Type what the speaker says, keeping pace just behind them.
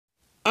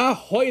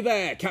Ahoy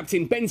there,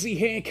 Captain Benzie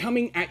here,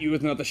 coming at you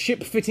with another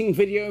ship-fitting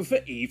video for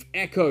EVE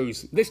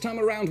Echoes. This time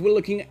around we're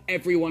looking at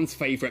everyone's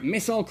favourite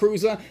missile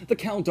cruiser, the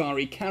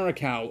Caldari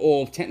Caracal,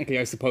 or technically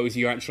I suppose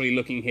you're actually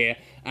looking here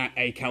at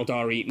a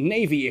Caldari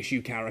Navy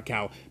issue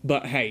Caracal,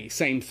 but hey,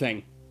 same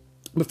thing.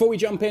 Before we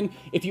jump in,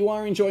 if you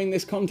are enjoying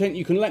this content,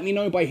 you can let me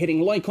know by hitting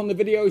like on the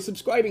video,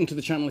 subscribing to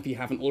the channel if you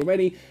haven't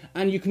already,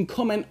 and you can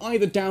comment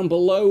either down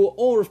below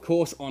or, of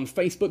course, on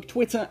Facebook,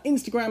 Twitter,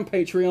 Instagram,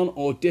 Patreon,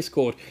 or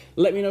Discord.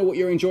 Let me know what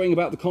you're enjoying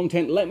about the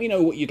content, let me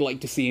know what you'd like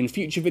to see in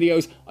future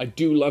videos. I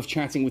do love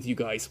chatting with you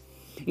guys.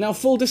 Now,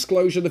 full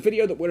disclosure, the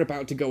video that we're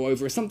about to go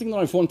over is something that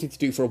I've wanted to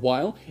do for a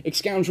while.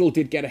 Xscoundrel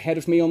did get ahead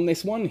of me on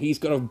this one. He's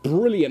got a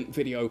brilliant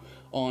video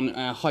on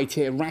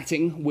high-tier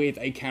ratting with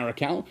a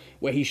Caracal,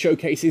 where he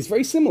showcases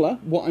very similar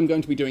what I'm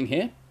going to be doing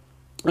here.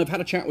 I've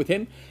had a chat with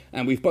him,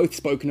 and we've both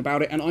spoken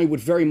about it, and I would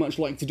very much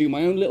like to do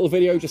my own little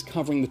video just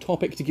covering the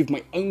topic to give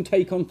my own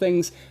take on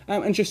things,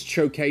 and just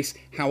showcase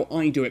how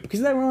I do it,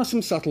 because there are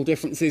some subtle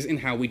differences in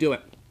how we do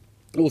it.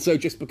 Also,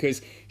 just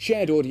because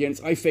shared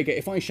audience, I figure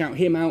if I shout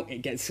him out,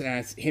 it gets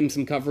him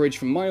some coverage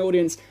from my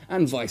audience,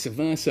 and vice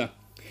versa.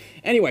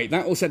 Anyway,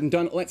 that all said and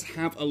done, let's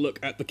have a look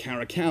at the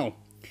Caracal.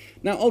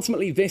 Now,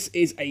 ultimately, this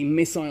is a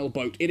missile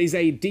boat. It is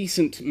a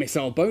decent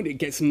missile boat. It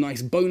gets some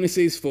nice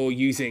bonuses for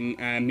using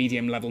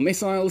medium-level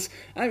missiles,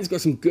 and it's got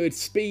some good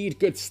speed,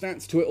 good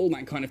stats to it, all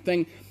that kind of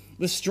thing.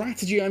 The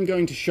strategy I'm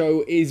going to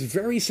show is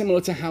very similar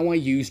to how I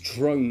use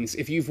drones.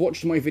 If you've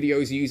watched my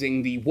videos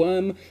using the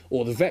Worm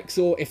or the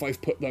Vexor, if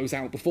I've put those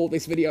out before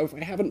this video, if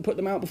I haven't put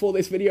them out before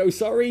this video,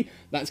 sorry,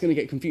 that's going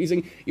to get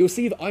confusing, you'll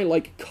see that I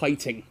like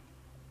kiting.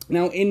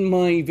 Now, in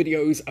my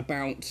videos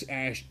about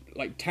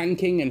like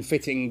tanking and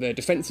fitting the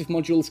defensive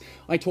modules,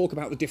 I talk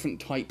about the different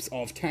types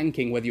of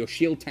tanking, whether you're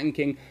shield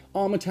tanking,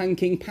 armor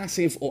tanking,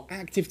 passive or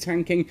active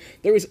tanking.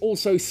 There is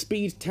also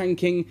speed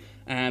tanking,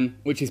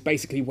 which is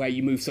basically where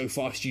you move so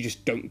fast you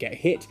just don't get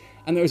hit.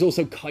 And there is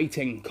also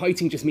kiting.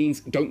 Kiting just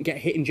means don't get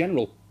hit in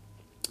general.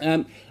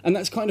 And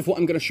that's kind of what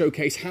I'm going to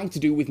showcase how to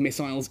do with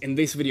missiles in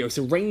this video.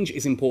 So range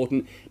is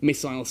important,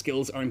 missile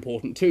skills are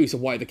important too. So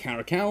why the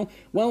Caracal?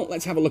 Well,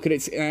 let's have a look at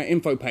its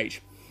info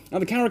page. Now,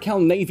 the Caracal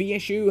Navy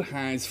issue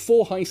has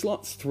 4 high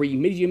slots, 3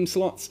 medium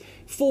slots,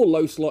 4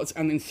 low slots,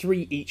 and then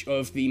 3 each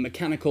of the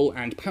mechanical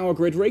and power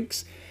grid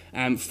rigs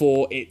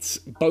for its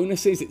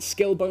bonuses, its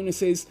skill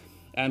bonuses.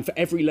 For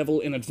every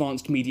level in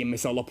advanced medium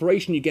missile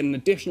operation, you get an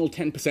additional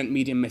 10%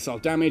 medium missile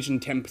damage and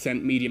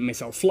 10% medium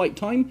missile flight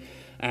time.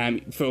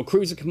 For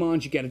cruiser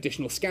command, you get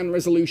additional scan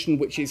resolution,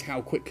 which is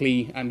how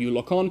quickly you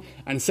lock on,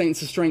 and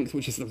sensor strength,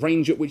 which is the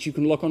range at which you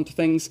can lock onto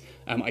things.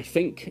 I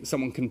think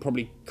someone can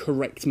probably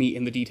correct me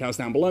in the details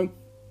down below.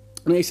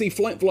 Now you see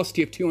flight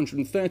velocity of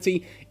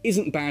 230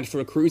 isn't bad for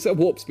a cruiser,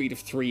 warp speed of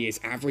 3 is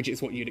average, it's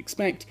what you'd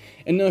expect.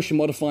 Inertia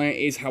modifier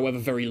is however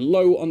very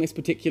low on this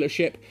particular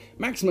ship,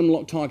 maximum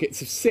lock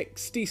targets of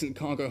 6, decent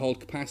cargo hold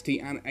capacity,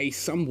 and a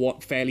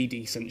somewhat fairly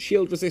decent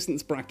shield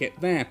resistance bracket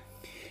there.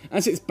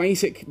 As its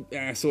basic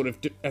sort of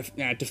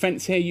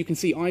defense here, you can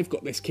see I've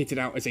got this kitted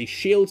out as a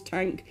shield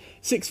tank,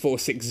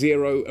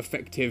 6460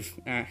 effective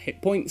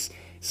hit points,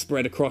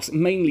 spread across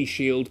mainly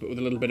shield, but with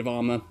a little bit of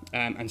armor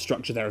and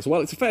structure there as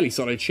well. It's a fairly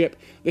solid ship.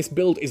 This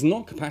build is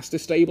not capacitor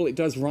stable. It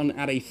does run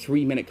at a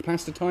 3-minute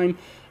capacitor time,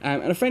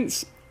 and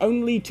offense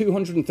only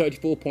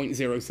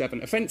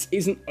 234.07. Offense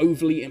isn't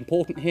overly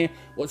important here.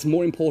 What's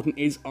more important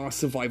is our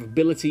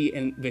survivability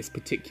in this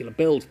particular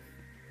build.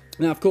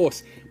 Now, of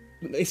course,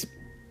 this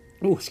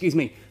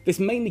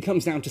mainly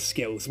comes down to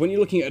skills. When you're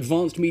looking at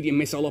advanced medium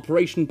missile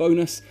operation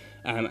bonus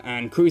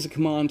and cruiser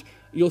command,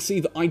 you'll see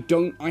that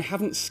I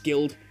haven't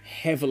skilled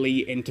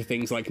heavily into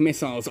things like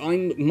missiles.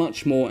 I'm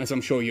much more, as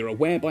I'm sure you're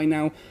aware by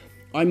now,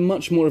 I'm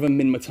much more of a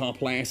Minmatar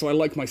player, so I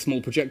like my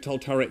small projectile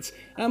turrets.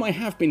 I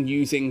have been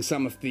using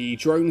some of the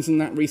drones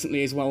and that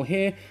recently as well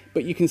here,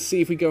 but you can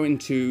see if we go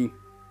into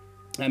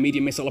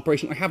medium missile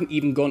operation, I haven't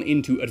even gone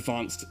into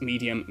advanced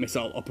medium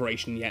missile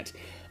operation yet.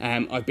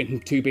 I've been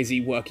too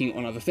busy working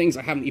on other things.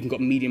 I haven't even got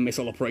medium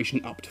missile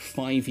operation up to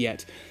 5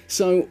 yet.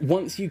 So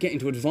once you get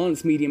into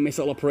advanced medium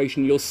missile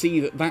operation, you'll see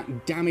that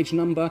that damage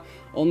number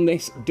on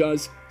this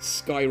does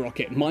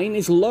skyrocket. Mine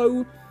is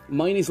low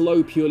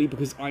purely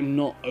because I'm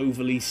not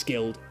overly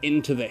skilled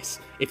into this.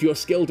 If you're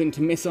skilled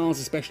into missiles,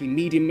 especially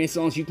medium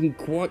missiles, you can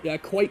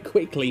quite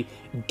quickly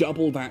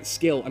double that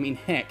skill. I mean,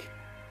 heck,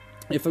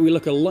 if we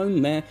look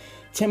alone there,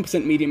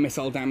 10% medium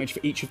missile damage for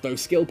each of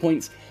those skill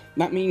points.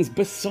 That means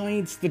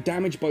besides the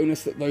damage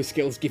bonus that those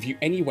skills give you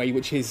anyway,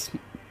 which is,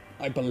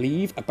 I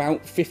believe,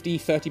 about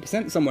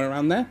 50-30%, somewhere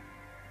around there,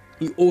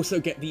 you also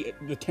get the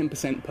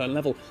 10% per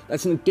level.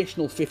 That's an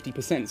additional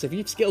 50%. So if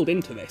you've skilled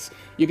into this,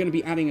 you're going to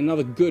be adding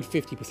another good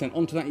 50%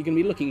 onto that. You're going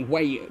to be looking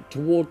way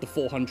toward the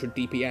 400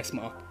 DPS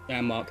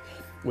mark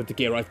with the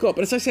gear I've got.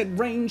 But as I said,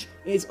 range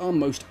is our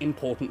most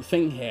important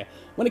thing here.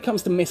 When it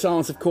comes to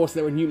missiles, of course,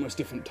 there are numerous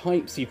different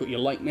types. You've got your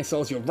light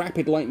missiles, your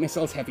rapid light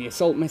missiles, heavy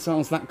assault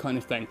missiles, that kind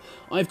of thing.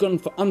 I've gone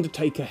for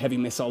Undertaker heavy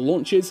missile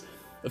launchers.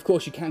 Of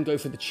course, you can go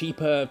for the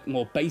cheaper,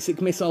 more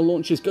basic missile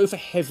launchers. Go for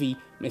heavy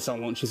missile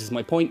launchers is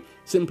my point,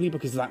 simply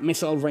because of that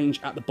missile range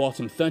at the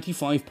bottom,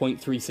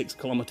 35.36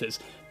 kilometers.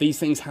 These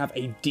things have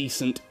a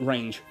decent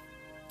range.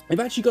 They've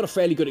actually got a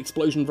fairly good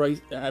explosion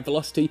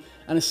velocity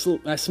and a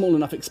small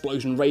enough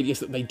explosion radius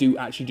that they do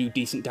actually do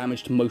decent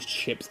damage to most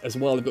ships as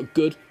well. They've got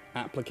good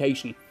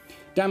application.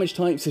 Damage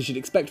types, as you'd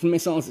expect from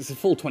missiles, it's a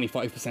full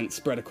 25%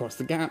 spread across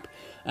the gap,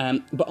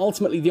 but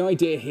ultimately the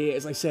idea here,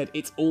 as I said,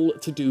 it's all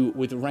to do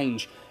with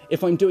range.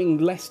 If I'm doing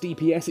less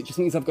DPS, it just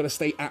means I've got to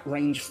stay at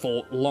range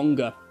for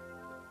longer.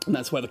 And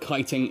that's where the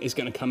kiting is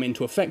going to come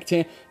into effect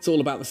here. It's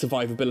all about the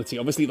survivability.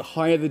 Obviously, the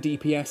higher the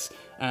DPS,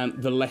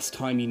 the less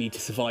time you need to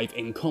survive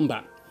in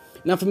combat.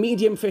 Now for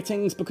medium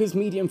fittings, because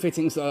medium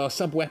fittings are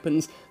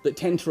sub-weapons that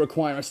tend to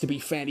require us to be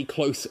fairly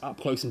up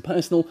close and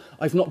personal,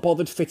 I've not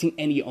bothered fitting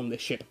any on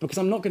this ship, because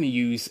I'm not going to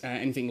use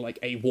anything like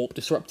a warp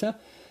disruptor,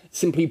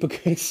 simply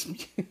because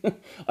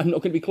I'm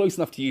not going to be close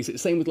enough to use it.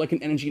 Same with like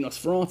an Energy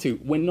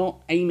Nosferatu. We're not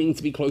aiming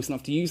to be close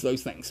enough to use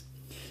those things.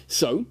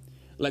 So,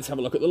 let's have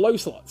a look at the low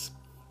slots.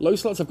 Low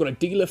slots, I've got a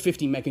Dealer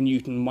 50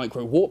 meganewton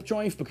micro warp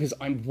drive, because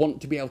I want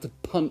to be able to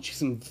punch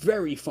some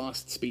very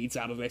fast speeds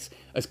out of this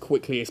as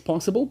quickly as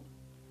possible.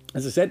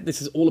 As I said,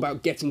 this is all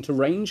about getting to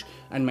range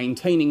and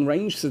maintaining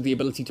range, so the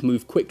ability to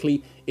move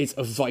quickly is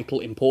of vital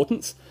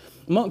importance.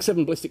 Mark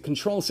 7 ballistic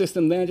control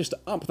system there, just to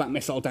up that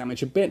missile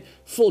damage a bit.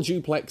 Full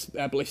duplex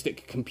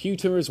ballistic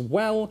computer as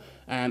well,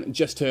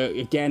 just to,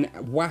 again,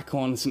 whack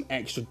on some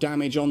extra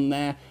damage on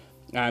there.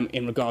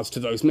 In regards to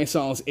those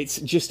missiles, it's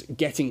just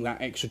getting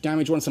that extra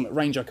damage. Once I'm at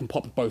range, I can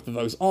pop both of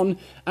those on,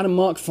 and a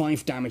Mark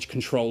 5 damage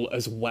control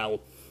as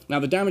well. Now,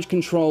 the damage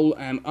control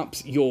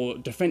ups your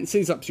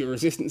defenses, ups your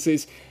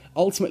resistances.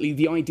 Ultimately,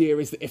 the idea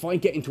is that if I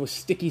get into a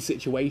sticky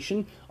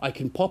situation, I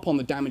can pop on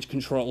the damage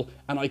control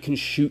and I can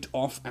shoot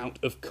off out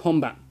of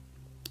combat.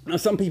 Now,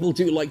 some people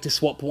do like to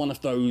swap one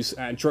of those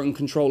drone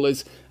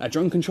controllers,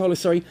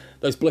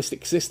 those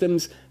ballistic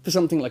systems, for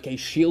something like a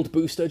shield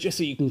booster, just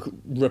so you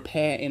can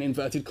repair, in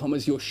inverted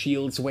commas, your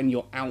shields when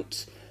you're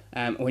out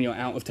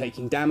of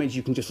taking damage.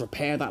 You can just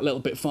repair that little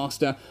bit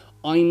faster.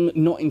 I'm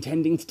not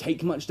intending to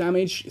take much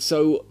damage,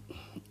 so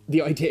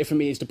the idea for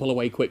me is to pull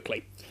away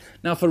quickly.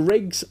 Now for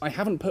rigs, I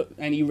haven't put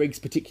any rigs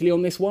particularly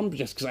on this one,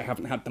 just because I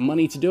haven't had the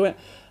money to do it.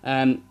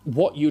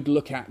 What you'd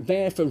look at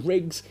there for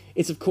rigs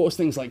is, of course,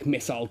 things like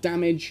missile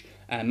damage,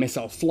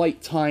 missile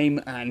flight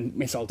time, and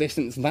missile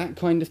distance, that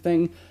kind of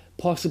thing.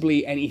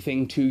 Possibly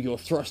anything to your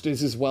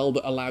thrusters as well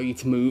that allow you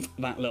to move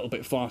that little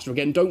bit faster.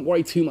 Again, don't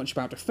worry too much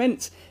about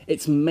defense.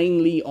 It's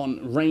mainly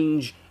on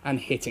range and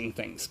hitting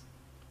things.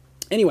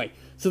 Anyway,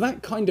 so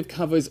that kind of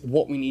covers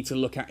what we need to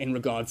look at in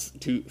regards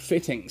to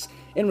fittings.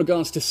 In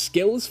regards to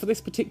skills for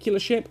this particular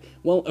ship,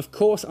 well, of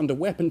course, under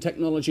weapon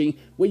technology,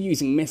 we're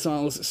using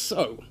missiles,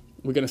 so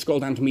we're going to scroll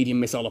down to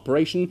medium missile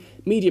operation.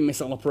 Medium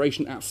missile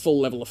operation at full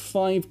level of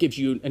 5 gives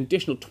you an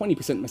additional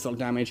 20% missile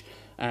damage,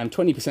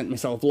 20%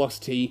 missile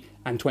velocity,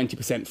 and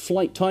 20%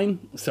 flight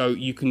time. So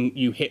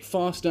you hit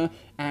faster,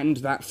 and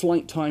that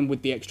flight time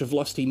with the extra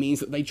velocity means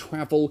that they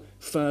travel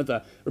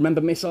further. Remember,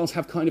 missiles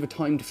have kind of a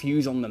timed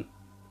fuse on them,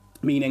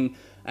 meaning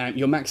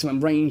your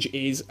maximum range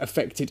is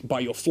affected by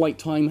your flight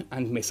time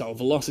and missile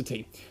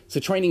velocity. So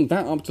training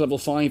that up to level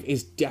 5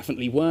 is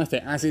definitely worth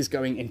it, as is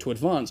going into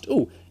advanced.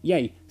 Oh,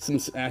 yay,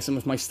 some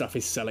of my stuff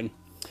is selling.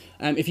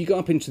 If you go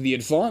up into the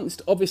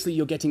advanced, obviously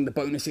you're getting the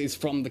bonuses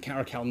from the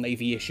Caracal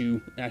Navy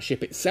issue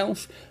ship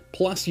itself,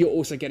 plus you're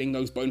also getting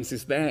those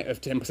bonuses there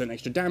of 10%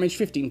 extra damage,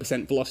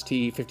 15%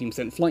 velocity,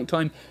 15% flight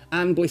time,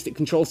 and ballistic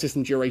control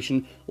system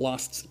duration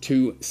lasts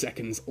 2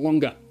 seconds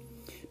longer.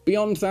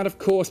 Beyond that, of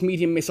course,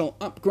 medium missile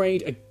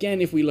upgrade.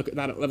 Again, if we look at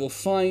that at level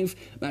 5,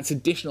 that's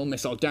additional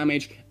missile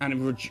damage and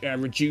a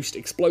reduced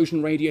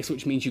explosion radius,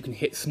 which means you can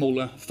hit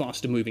smaller,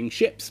 faster moving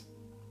ships.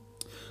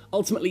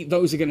 Ultimately,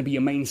 those are going to be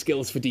your main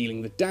skills for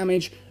dealing the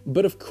damage,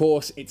 but of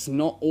course, it's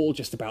not all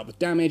just about the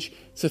damage.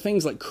 So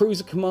things like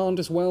cruiser command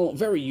as well,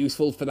 very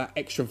useful for that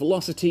extra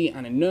velocity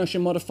and inertia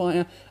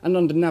modifier, and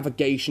under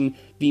navigation,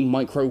 the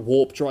micro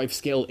warp drive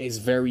skill is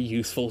very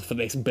useful for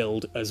this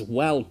build as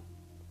well.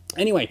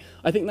 Anyway,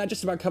 I think that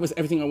just about covers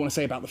everything I want to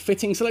say about the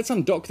fitting, so let's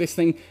undock this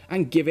thing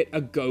and give it a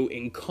go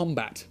in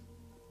combat.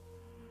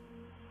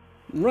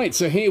 Right,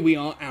 so here we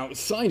are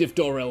outside of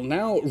Doril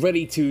now,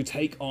 ready to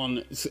take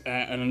on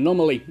an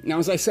anomaly. Now,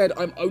 as I said,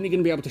 I'm only going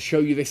to be able to show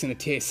you this in a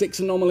tier 6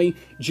 anomaly,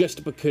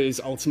 just because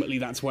ultimately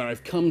that's where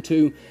I've come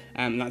to,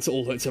 and that's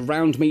all that's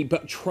around me,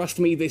 but trust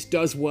me, this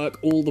does work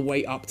all the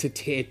way up to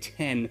tier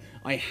 10.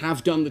 I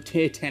have done the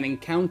tier 10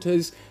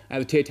 encounters,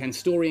 the tier 10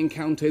 story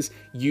encounters,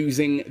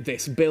 using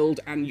this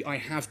build, and I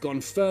have gone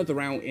further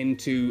out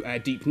into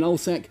Deep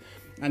Nullsec,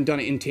 and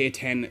done it in tier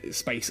 10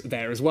 space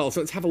there as well.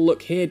 So let's have a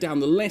look here down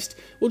the list.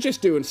 We'll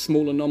just do a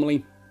small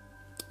anomaly.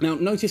 Now,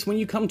 notice when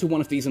you come to one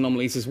of these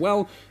anomalies as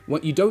well,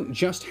 you don't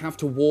just have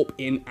to warp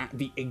in at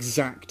the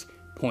exact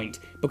point.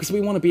 Because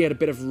we want to be at a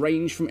bit of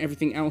range from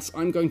everything else,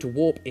 I'm going to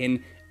warp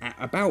in at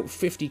about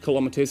 50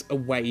 kilometers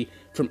away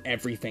from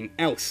everything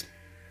else.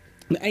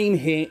 The aim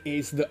here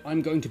is that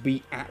I'm going to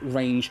be at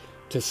range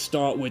to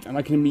start with, and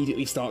I can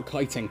immediately start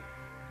kiting.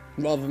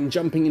 rather than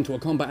jumping into a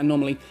combat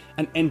anomaly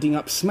and ending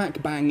up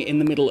smack bang in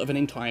the middle of an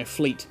entire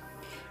fleet.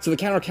 So the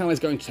Caracal is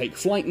going to take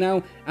flight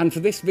now, and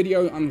for this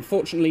video,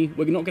 unfortunately,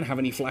 we're not going to have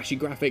any flashy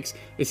graphics.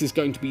 This is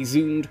going to be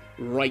zoomed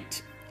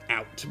right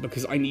out,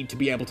 because I need to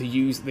be able to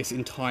use this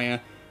entire,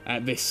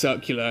 this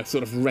circular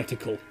sort of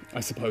reticle,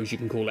 I suppose you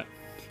can call it.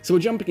 So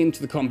we're jumping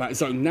into the combat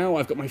zone now.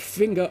 I've got my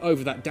finger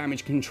over that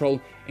damage control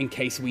in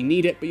case we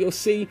need it, but you'll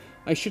see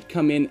I should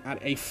come in at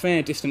a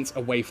fair distance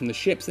away from the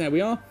ships. There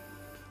we are,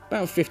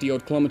 about 50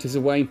 odd kilometers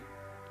away,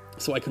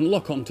 so I can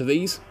lock onto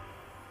these.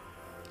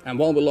 And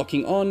while we're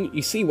locking on,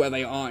 you see where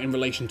they are in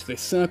relation to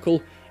this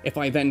circle. If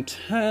I then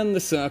turn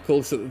the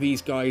circle so that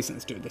these guys,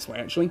 let's do it this way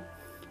actually.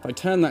 If I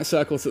turn that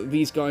circle so that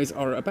these guys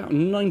are about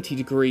 90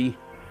 degree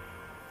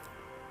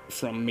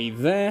from me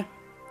there.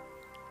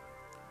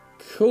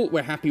 Cool,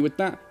 we're happy with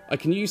that. I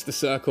can use the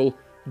circle,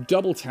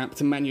 double tap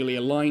to manually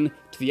align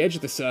to the edge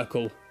of the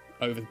circle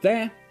over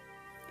there.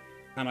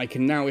 And I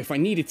can now, if I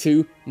needed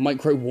to,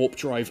 micro warp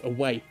drive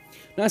away.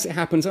 Now, as it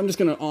happens, I'm just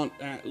going to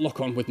lock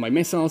on with my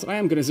missiles. I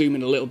am going to zoom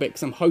in a little bit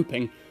because I'm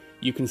hoping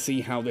you can see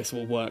how this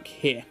will work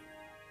here.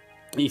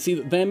 And you see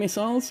that their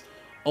missiles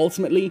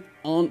ultimately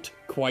aren't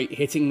quite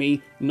hitting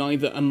me,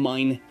 neither are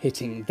mine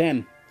hitting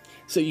them.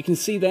 So you can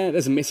see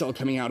there's a missile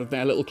coming out of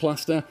their little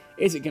cluster.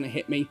 Is it going to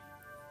hit me?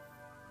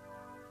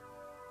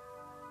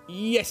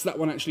 Yes, that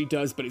one actually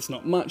does, but it's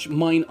not much.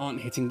 Mine aren't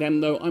hitting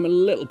them, though. I'm a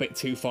little bit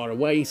too far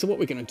away, so what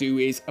we're going to do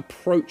is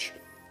approach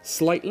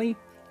slightly.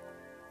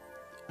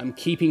 I'm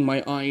keeping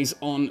my eyes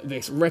on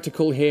this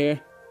reticle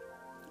here.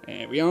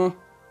 There we are.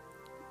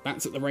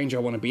 That's at the range I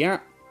want to be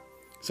at.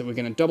 So we're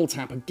going to double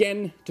tap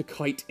again to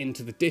kite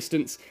into the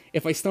distance.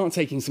 If I start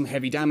taking some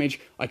heavy damage,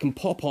 I can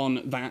pop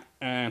on that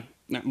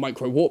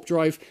micro warp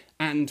drive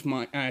and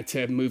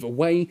to move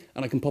away,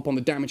 and I can pop on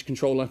the damage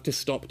controller to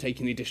stop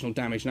taking the additional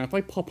damage. Now, if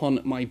I pop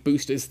on my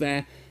boosters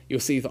there, you'll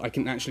see that I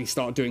can actually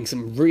start doing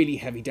some really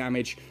heavy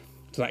damage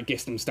to that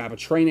Gistum Stabber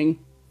training,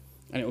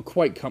 and it will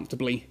quite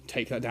comfortably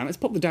take that down. Let's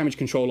pop the damage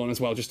control on as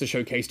well, just to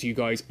showcase to you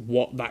guys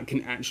what that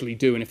can actually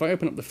do. And if I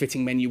open up the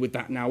fitting menu with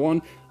that now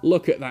on,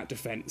 look at that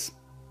defense.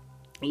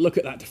 Look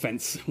at that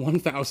defense,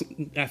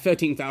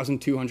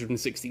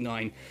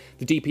 13,269.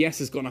 The DPS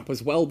has gone up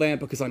as well there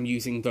because I'm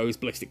using those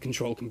ballistic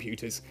control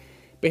computers.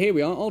 But here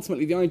we are.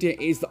 Ultimately, the idea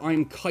is that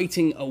I'm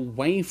kiting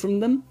away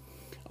from them.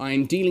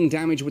 I'm dealing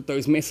damage with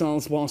those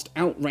missiles whilst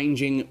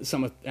outranging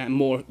some of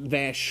more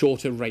their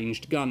shorter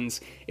ranged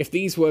guns. If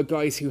these were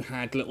guys who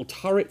had little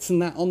turrets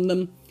and that on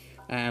them,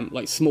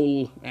 like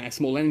small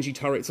energy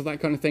turrets or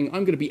that kind of thing,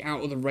 I'm going to be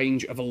out of the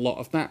range of a lot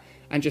of that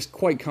and just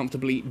quite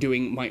comfortably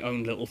doing my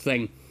own little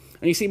thing.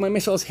 And you see my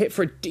missiles hit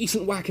for a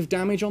decent whack of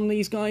damage on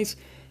these guys,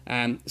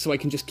 so I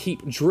can just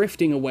keep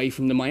drifting away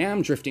from them. I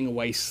am drifting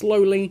away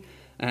slowly,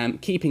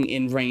 keeping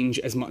in range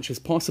as much as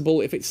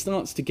possible. If it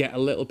starts to get a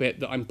little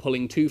bit that I'm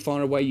pulling too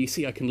far away, you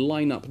see I can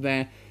line up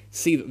there,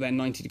 see that they're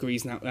 90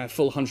 degrees now,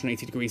 full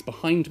 180 degrees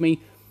behind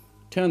me,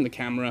 turn the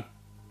camera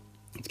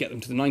to get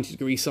them to the 90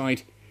 degree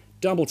side,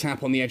 double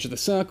tap on the edge of the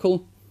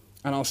circle,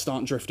 and I'll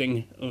start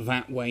drifting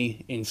that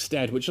way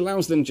instead, which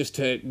allows them just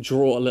to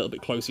draw a little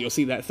bit closer. You'll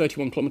see that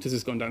 31 kilometers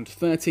has gone down to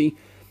 30,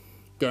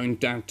 going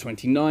down to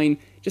 29,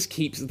 just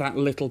keeps that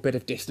little bit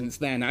of distance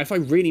there. Now, if I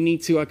really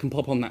need to, I can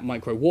pop on that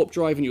micro warp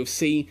drive, and you'll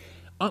see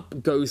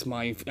up goes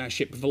my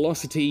ship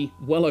velocity,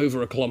 well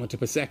over a kilometer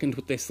per second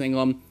with this thing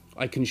on.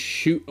 I can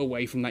shoot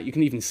away from that. You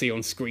can even see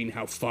on screen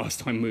how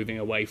fast I'm moving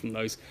away from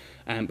those.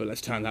 But let's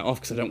turn that off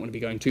because I don't want to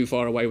be going too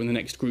far away when the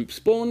next group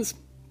spawns.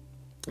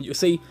 You'll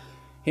see,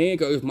 here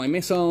goes my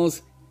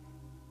missiles.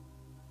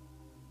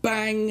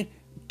 Bang!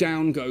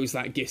 Down goes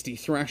that Gisty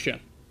Thrasher.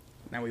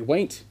 Now we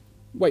wait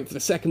for the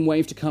second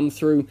wave to come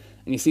through,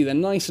 and you see they're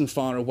nice and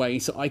far away,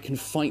 so I can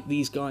fight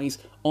these guys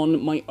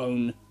on my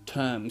own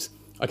terms.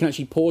 I can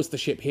actually pause the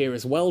ship here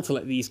as well to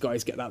let these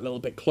guys get that little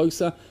bit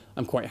closer.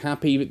 I'm quite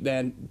happy, but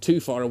they're too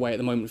far away at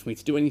the moment for me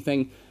to do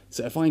anything.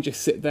 So if I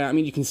just sit there, I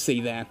mean, you can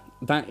see there,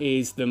 that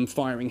is them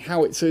firing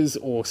howitzers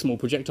or small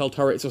projectile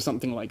turrets or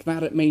something like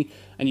that at me,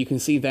 and you can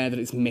see there that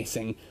it's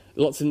missing.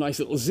 Lots of nice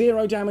little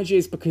zero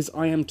damages because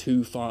I am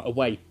too far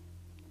away.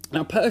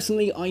 Now,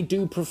 personally, I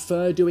do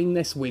prefer doing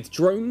this with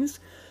drones,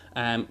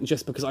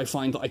 just because I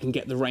find that I can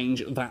get the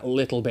range that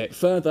little bit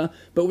further,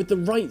 but with the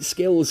right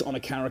skills on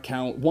a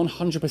Caracal,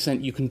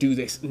 100% you can do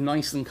this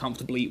nice and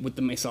comfortably with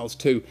the missiles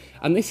too.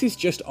 And this is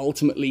just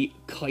ultimately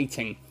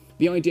kiting.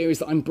 The idea is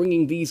that I'm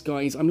bringing these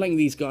guys, I'm letting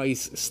these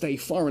guys stay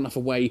far enough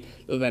away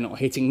that they're not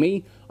hitting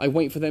me. I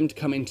wait for them to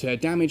come into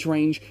damage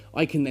range.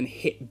 I can then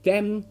hit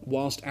them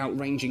whilst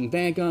outranging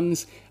their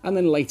guns, and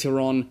then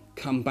later on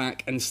come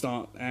back and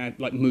start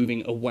like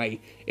moving away.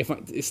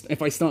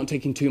 If I start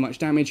taking too much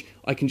damage,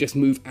 I can just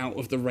move out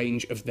of the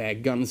range of their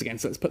guns again.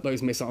 So let's put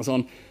those missiles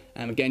on.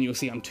 And again, you'll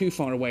see I'm too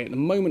far away at the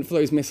moment for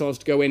those missiles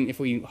to go in. If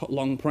we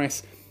long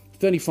press,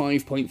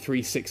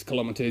 35.36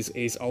 kilometers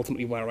is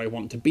ultimately where I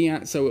want to be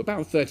at, so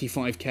about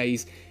 35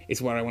 Ks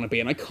is where I want to be,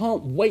 and I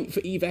can't wait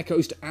for Eve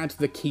Echoes to add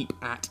the keep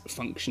at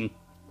function.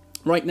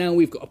 Right now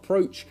we've got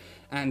approach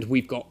and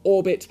we've got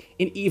orbit.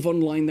 In EVE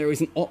Online there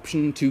is an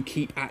option to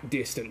keep at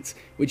distance,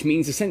 which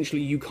means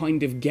essentially you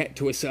kind of get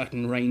to a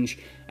certain range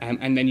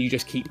and then you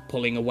just keep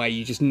pulling away,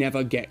 you just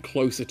never get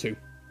closer to.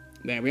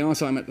 There we are,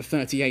 so I'm at the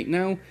 38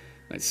 now.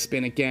 Let's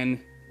spin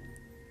again,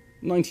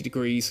 90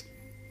 degrees,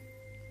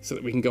 so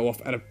that we can go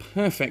off at a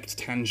perfect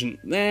tangent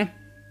there.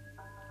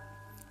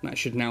 That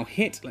should now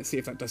hit. Let's see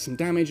if that does some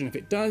damage, and if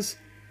it does,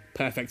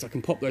 perfect, I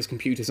can pop those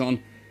computers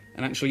on.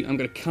 And actually, I'm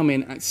going to come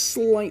in at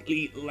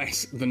slightly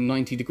less than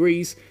 90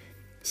 degrees,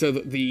 so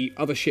that the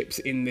other ships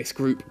in this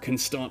group can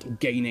start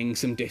gaining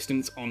some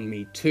distance on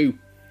me too.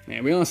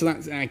 There we are, so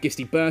that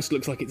Gisty Burst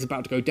looks like it's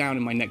about to go down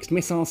in my next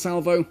missile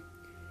salvo.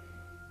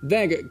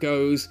 There it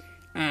goes,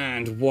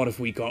 and what have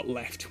we got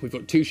left? We've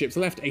got 2 ships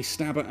left, a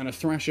Stabber and a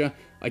Thrasher.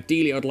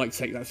 Ideally, I'd like to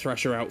take that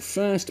Thrasher out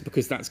first,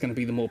 because that's going to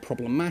be the more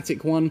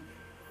problematic one.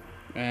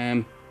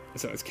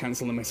 So let's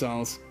cancel the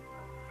missiles.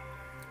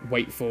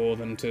 Wait for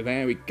them to,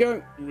 there we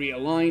go,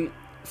 realign,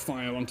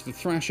 fire onto the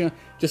Thrasher.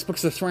 Just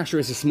because the Thrasher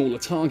is a smaller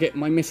target,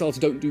 my missiles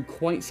don't do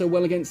quite so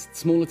well against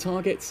smaller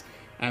targets,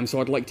 so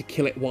I'd like to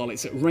kill it while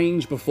it's at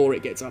range before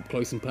it gets up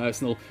close and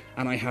personal,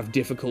 and I have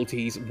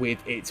difficulties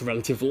with its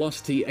relative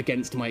velocity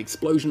against my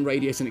explosion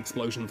radius and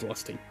explosion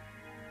velocity.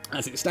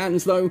 As it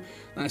stands though,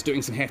 that's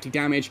doing some hefty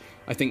damage.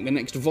 I think the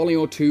next volley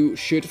or 2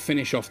 should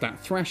finish off that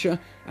Thrasher,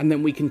 and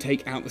then we can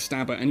take out the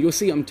Stabber. And you'll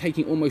see I'm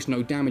taking almost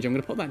no damage. I'm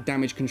going to put that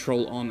damage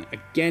control on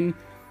again,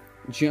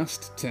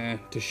 just to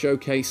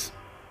showcase.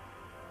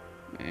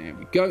 There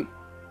we go.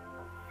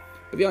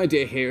 But the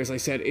idea here, as I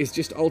said, is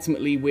just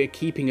ultimately we're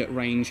keeping at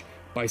range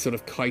by sort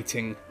of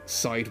kiting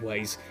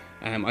sideways.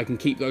 I can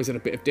keep those at a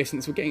bit of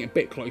distance. We're getting a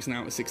bit close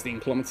now at 16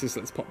 kilometers.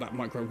 Let's pop that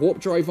micro warp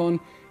drive on,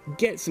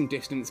 get some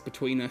distance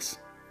between us.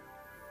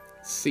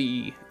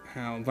 See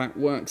how that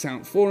works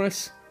out for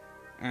us,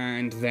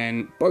 and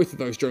then both of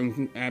those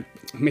drone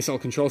missile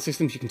control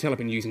systems, you can tell I've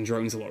been using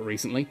drones a lot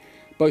recently,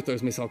 both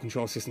those missile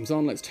control systems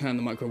on. Let's turn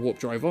the micro warp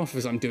drive off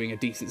as I'm doing a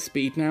decent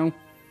speed now.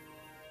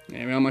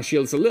 There we are, my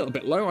shield's a little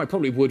bit low. I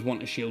probably would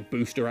want a shield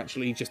booster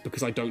actually, just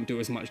because I don't do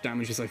as much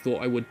damage as I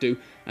thought I would do,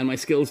 and my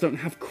skills don't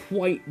have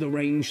quite the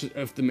range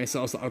of the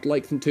missiles that I'd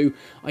like them to.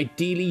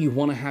 Ideally you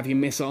want to have your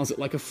missiles at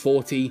like a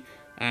 40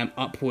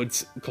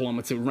 upwards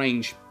kilometer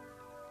range.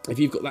 If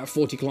you've got that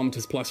 40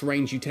 kilometers plus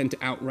range, you tend to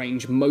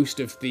outrange most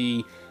of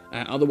the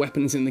other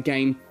weapons in the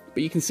game.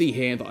 But you can see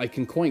here that I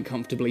can quite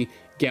comfortably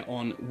get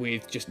on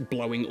with just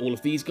blowing all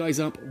of these guys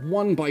up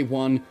one by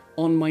one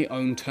on my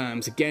own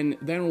terms. Again,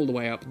 they're all the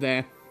way up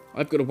there.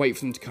 I've got to wait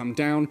for them to come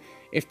down.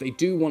 If they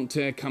do want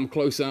to come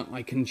closer,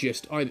 I can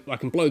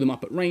blow them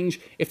up at range.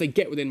 If they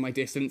get within my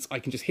distance, I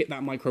can just hit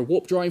that micro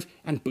warp drive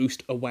and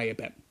boost away a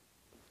bit.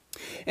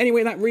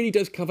 Anyway, that really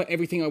does cover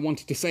everything I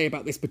wanted to say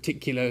about this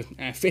particular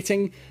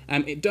fitting.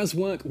 It does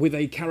work with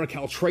a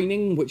Caracal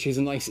training, which is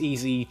a nice,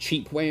 easy,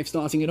 cheap way of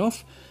starting it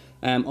off.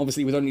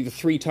 Obviously, with only the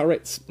 3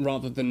 turrets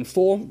rather than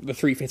 4, the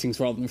 3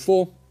 fittings rather than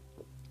 4,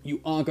 you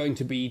are going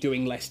to be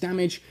doing less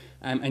damage,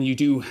 and you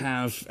do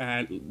have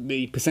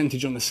the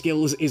percentage on the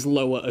skills is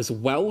lower as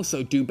well,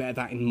 so do bear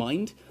that in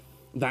mind.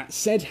 That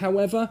said,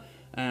 however,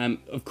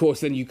 of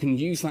course, then you can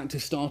use that to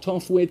start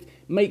off with,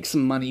 make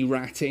some money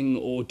ratting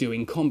or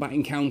doing combat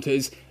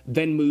encounters,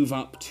 then move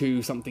up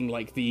to something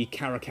like the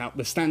Caracal,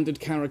 the standard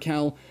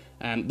Caracal.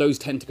 Those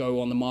tend to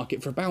go on the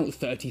market for about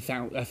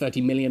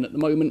 30 million at the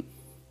moment.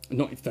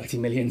 Not 30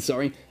 million,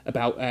 sorry,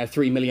 about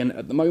 3 million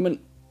at the moment.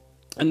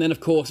 And then, of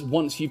course,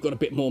 once you've got a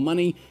bit more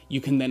money,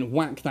 you can then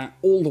whack that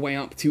all the way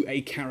up to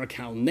a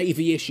Caracal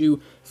Navy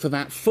issue for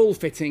that full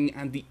fitting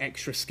and the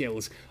extra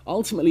skills.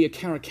 Ultimately, a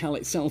Caracal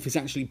itself is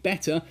actually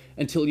better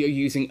until you're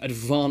using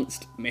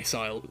advanced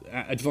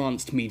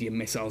medium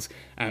missiles.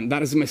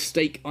 That is a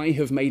mistake I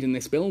have made in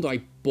this build. I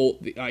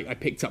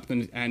picked up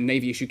the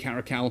Navy issue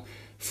Caracal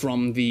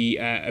from the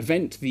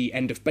event, the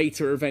end of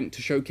beta event,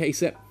 to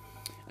showcase it.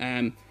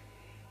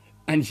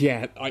 And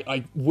yeah,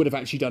 I would have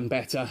actually done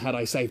better had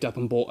I saved up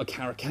and bought a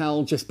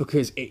Caracal, just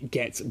because it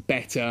gets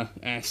better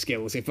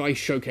skills. If I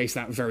showcase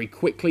that very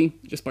quickly,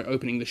 just by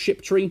opening the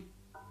ship tree,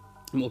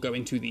 and we'll go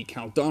into the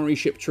Caldari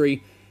ship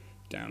tree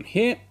down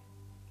here.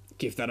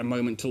 Give that a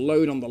moment to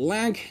load on the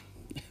lag.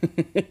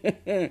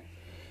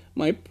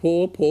 My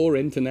poor, poor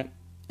internet.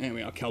 There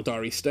we are,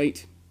 Caldari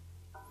state.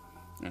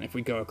 And if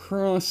we go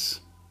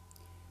across,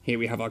 here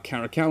we have our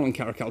Caracal and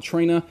Caracal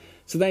trainer.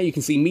 So there you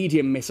can see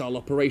medium missile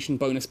operation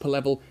bonus per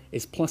level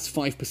is plus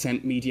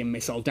 5% medium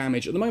missile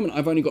damage. At the moment,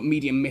 I've only got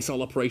medium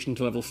missile operation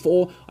to level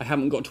 4. I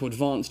haven't got to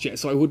advanced yet,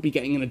 so I would be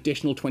getting an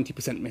additional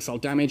 20% missile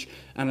damage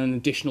and an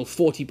additional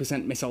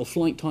 40% missile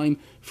flight time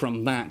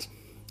from that.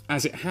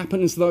 As it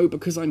happens, though,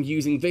 because I'm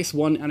using this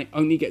one and it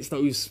only gets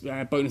those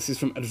bonuses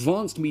from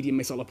advanced medium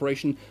missile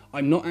operation,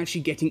 I'm not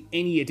actually getting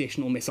any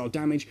additional missile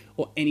damage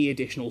or any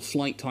additional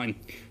flight time.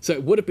 So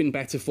it would have been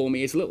better for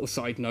me, as a little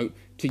side note,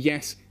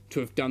 to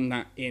have done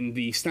that in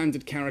the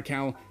standard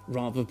Caracal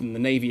rather than the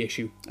Navy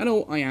issue.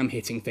 And I am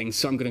hitting things,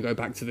 so I'm going to go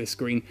back to this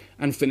screen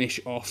and finish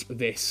off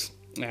this,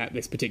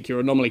 this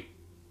particular anomaly.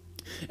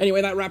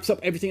 Anyway, that wraps up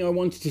everything I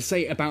wanted to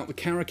say about the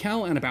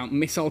Caracal and about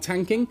missile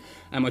tanking.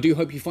 I do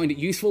hope you find it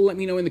useful. Let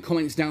me know in the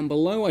comments down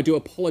below. I do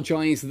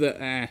apologise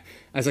that,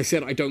 as I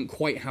said, I don't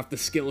quite have the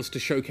skills to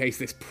showcase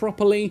this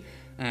properly,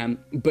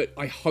 but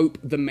I hope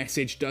the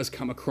message does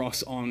come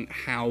across on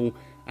how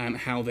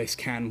this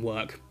can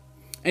work.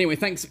 Anyway,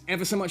 thanks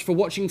ever so much for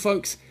watching,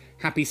 folks.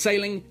 Happy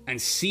sailing,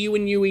 and see you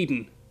in New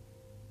Eden.